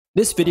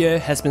This video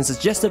has been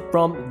suggested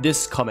from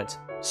this comment,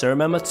 so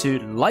remember to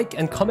like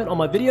and comment on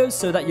my videos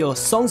so that your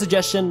song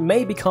suggestion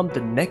may become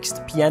the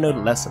next piano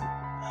lesson.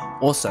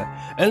 Also,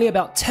 only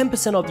about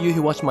 10% of you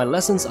who watch my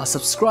lessons are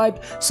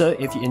subscribed, so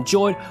if you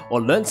enjoyed or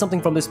learned something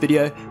from this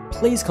video,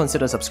 please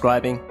consider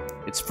subscribing.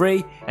 It's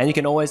free and you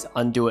can always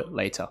undo it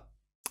later.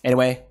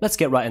 Anyway, let's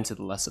get right into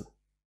the lesson.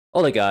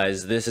 Hola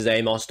guys, this is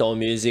Amosdoll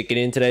Music, and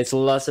in today's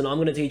lesson I'm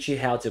going to teach you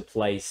how to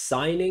play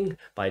Signing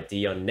by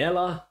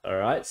Dionela.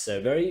 Alright,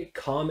 so very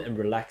calm and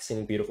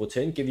relaxing, beautiful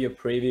tune. Give you a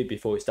preview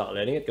before we start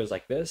learning. It goes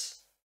like this.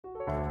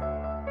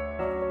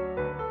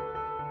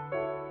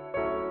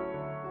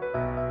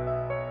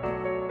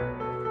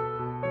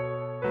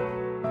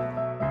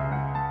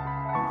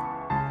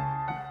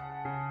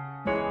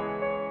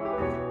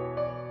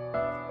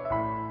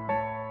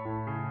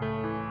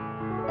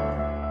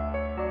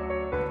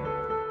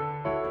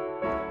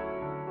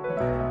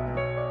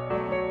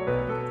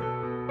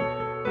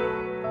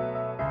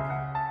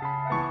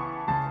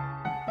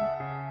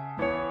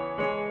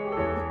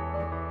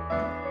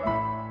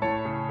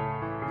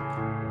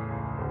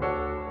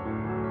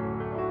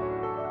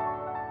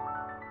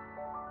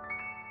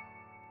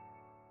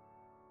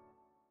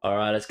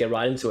 Alright, let's get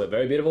right into it.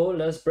 Very beautiful.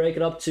 Let's break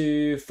it up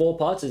to 4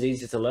 parts. It's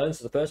easy to learn.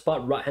 So the first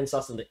part, right hand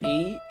starts on the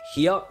E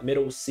here,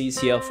 middle C's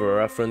here for a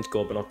reference.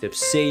 Go up an octave.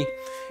 C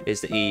is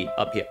the E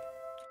up here.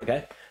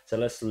 Okay, so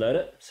let's learn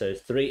it. So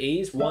it's 3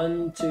 E's.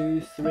 1,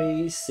 2,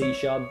 3, C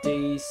sharp,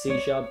 D, C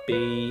sharp,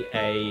 B,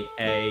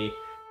 A,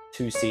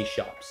 2 C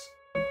sharps.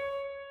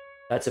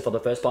 That's it for the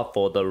first part.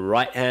 For the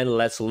right hand,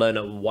 let's learn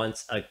it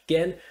once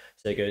again.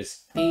 So it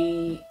goes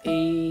E,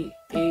 E,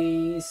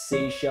 E,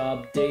 C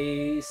sharp,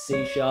 D,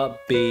 C sharp,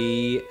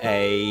 B,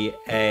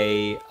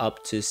 A,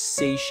 up to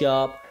C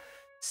sharp,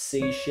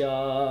 C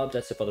sharp.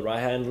 That's it for the right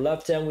hand.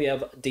 Left hand, we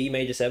have D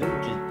major 7,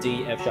 which is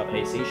D, F sharp,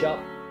 A, C sharp.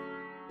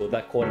 With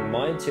that chord in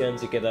mind, 2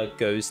 hands together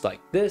goes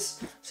like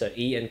this. So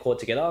E and chord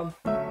together.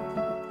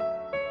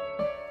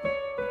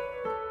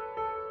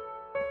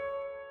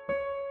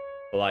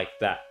 Like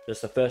that.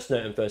 Just the first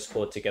note and first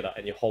chord together,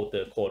 and you hold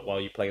the chord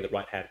while you're playing the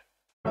right hand.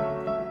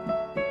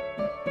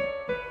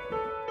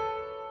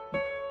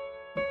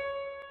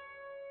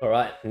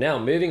 Alright, now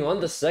moving on,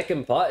 the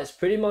second part is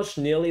pretty much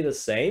nearly the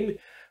same.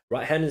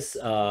 Right hand is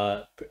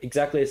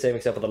exactly the same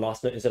except for the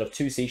last note. Instead of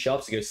 2 C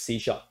sharps, it goes C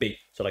sharp B.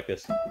 So like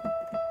this.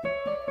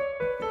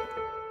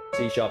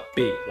 C sharp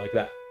B, like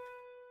that.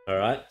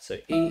 Alright, so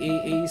E,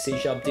 E, E, C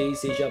sharp D,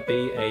 C sharp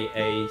B,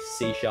 A,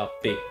 C sharp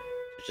B.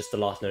 It's just the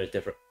last note is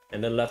different.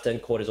 And then left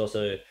hand chord is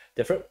also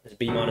different. It's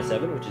B minor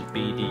 7, which is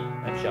B, D,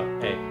 F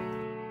sharp, A.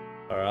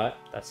 Alright,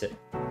 that's it.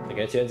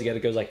 Okay, 2 hands together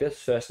goes like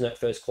this. First note,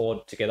 first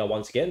chord together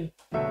once again.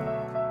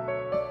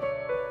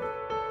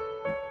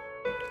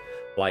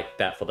 Like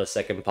that for the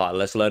second part.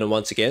 Let's learn it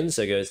once again.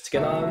 So it goes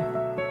together.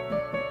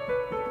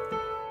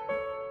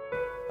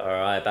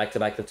 Alright, back to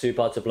back. The 2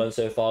 parts I've learned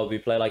so far. We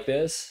play like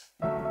this.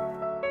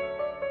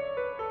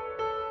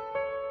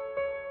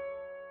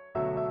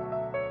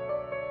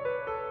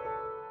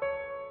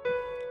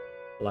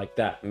 Like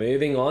that.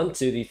 Moving on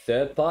to the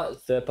third part.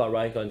 Third part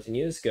right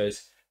continues.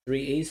 Goes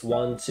 3 E's.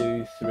 1,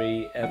 2,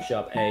 3, F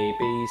sharp, A,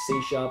 B,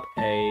 C sharp,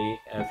 A,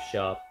 F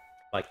sharp.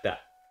 Like that.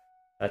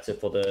 That's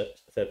it for the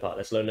third part.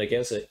 Let's learn it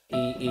again. So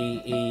E,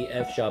 E, E,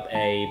 F sharp,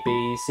 A,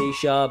 B, C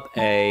sharp,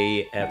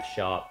 A, F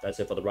sharp. That's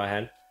it for the right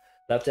hand.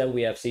 Left hand,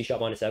 we have C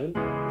sharp minor 7,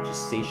 which is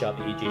C sharp,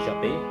 E, G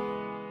sharp, B.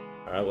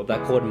 Alright, with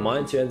that chord in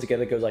mind, 2 hands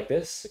together goes like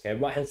this. Okay,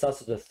 right hand starts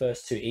with the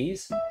first 2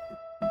 E's.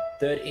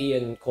 Third E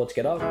and chord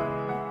together.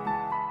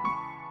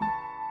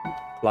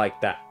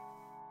 Like that.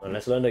 And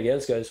let's learn it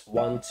again. So it goes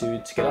 1,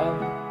 2 together.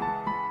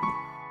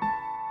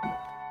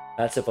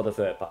 That's it for the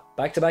third part.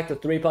 Back to back, the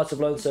 3 parts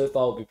I've learned so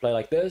far, we play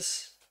like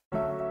this.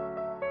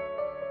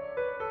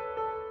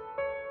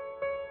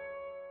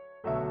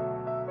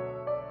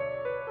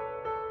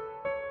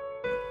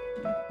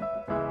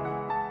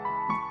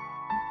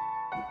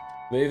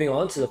 Moving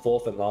on to the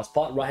fourth and last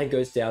part, right hand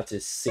goes down to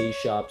C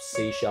sharp,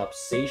 C sharp,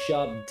 C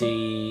sharp,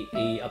 D,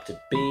 E, up to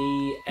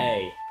B,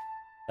 A.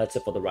 That's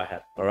it for the right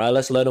hand. Alright,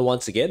 let's learn it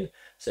once again.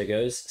 So it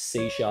goes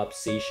C sharp,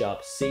 C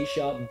sharp, C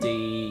sharp,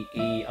 D,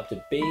 E, up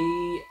to B,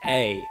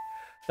 A.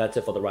 That's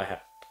it for the right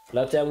hand.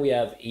 Left hand we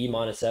have E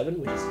minor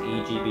 7, which is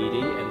E, G, B, D,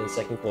 and then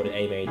second chord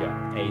A major,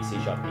 A, C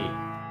sharp,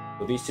 E.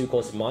 With these 2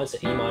 chords in mind, so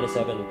E minor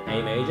 7 and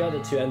A major,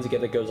 the 2 hands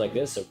together goes like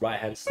this. So right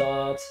hand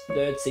starts,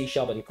 third C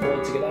sharp and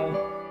chord together,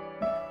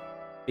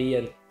 B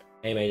and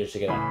A major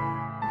together,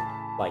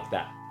 like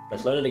that.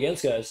 Let's learn it again.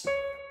 So it goes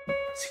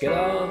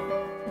together,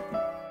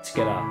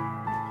 together.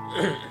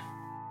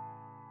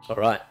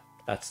 Alright,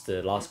 that's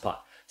the last part.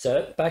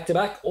 So back to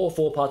back, all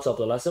 4 parts of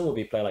the lesson will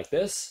be played like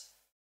this.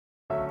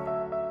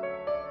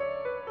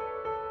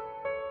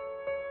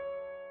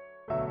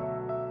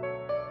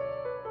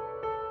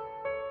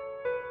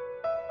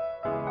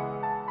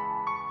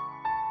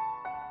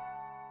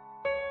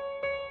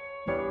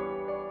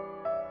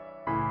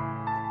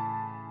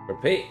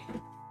 Repeat.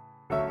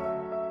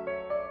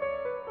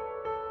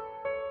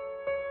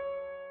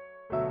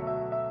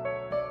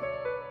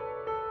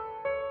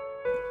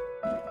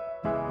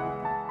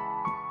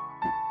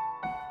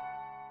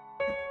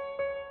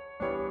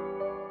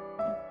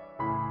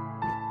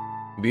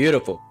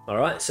 Beautiful. All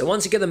right, so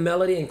once you get the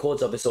melody and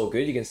chords up, it's all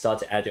good. You can start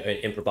to add your own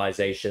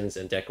improvisations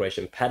and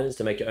decoration patterns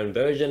to make your own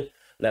version.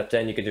 Left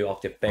hand, you can do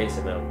octave bass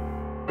and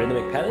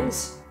rhythmic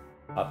patterns,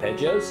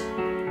 arpeggios.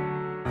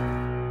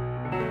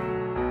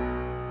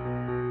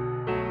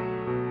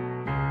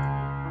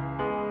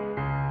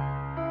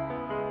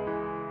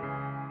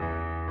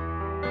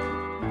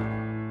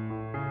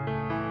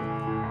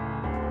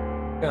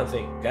 Kind of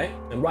thing, okay?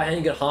 And right hand,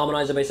 you can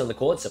harmonize it based on the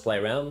chords, so play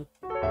around.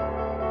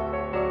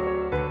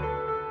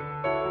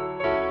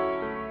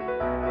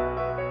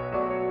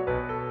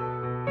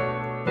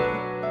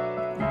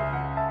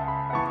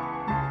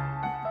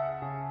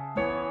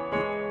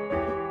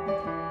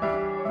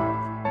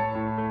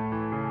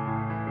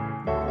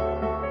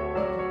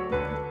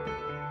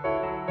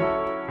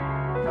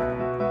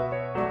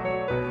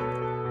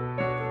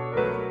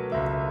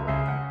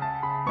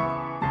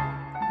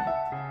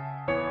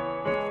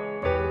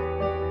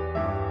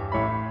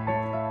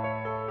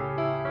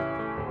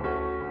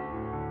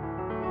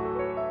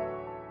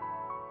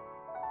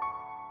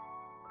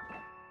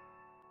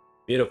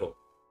 Beautiful.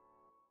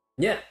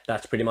 Yeah,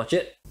 that's pretty much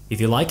it. If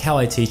you like how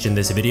I teach in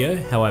this video,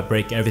 how I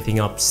break everything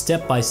up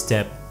step by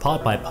step,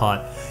 part by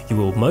part, you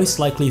will most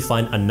likely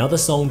find another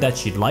song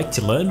that you'd like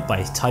to learn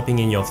by typing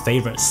in your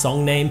favorite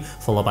song name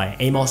followed by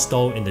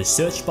Amosdoll in the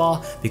search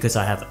bar, because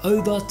I have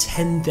over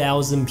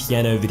 10,000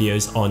 piano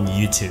videos on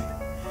YouTube.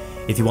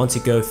 If you want to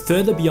go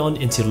further beyond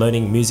into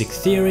learning music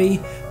theory,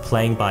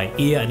 playing by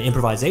ear and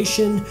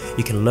improvisation,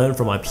 you can learn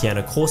from my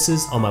piano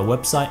courses on my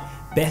website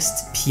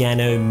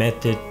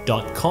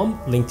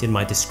bestpianomethod.com, linked in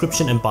my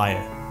description and bio.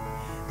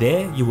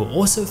 There you will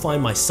also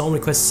find my song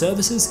request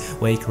services,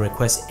 where you can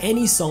request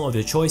any song of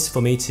your choice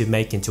for me to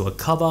make into a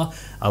cover,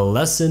 a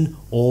lesson,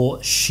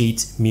 or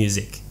sheet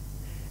music.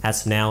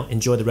 As for now,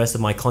 enjoy the rest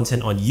of my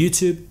content on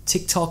YouTube,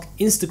 TikTok,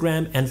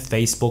 Instagram, and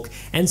Facebook,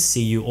 and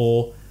see you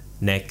all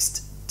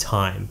next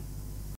time.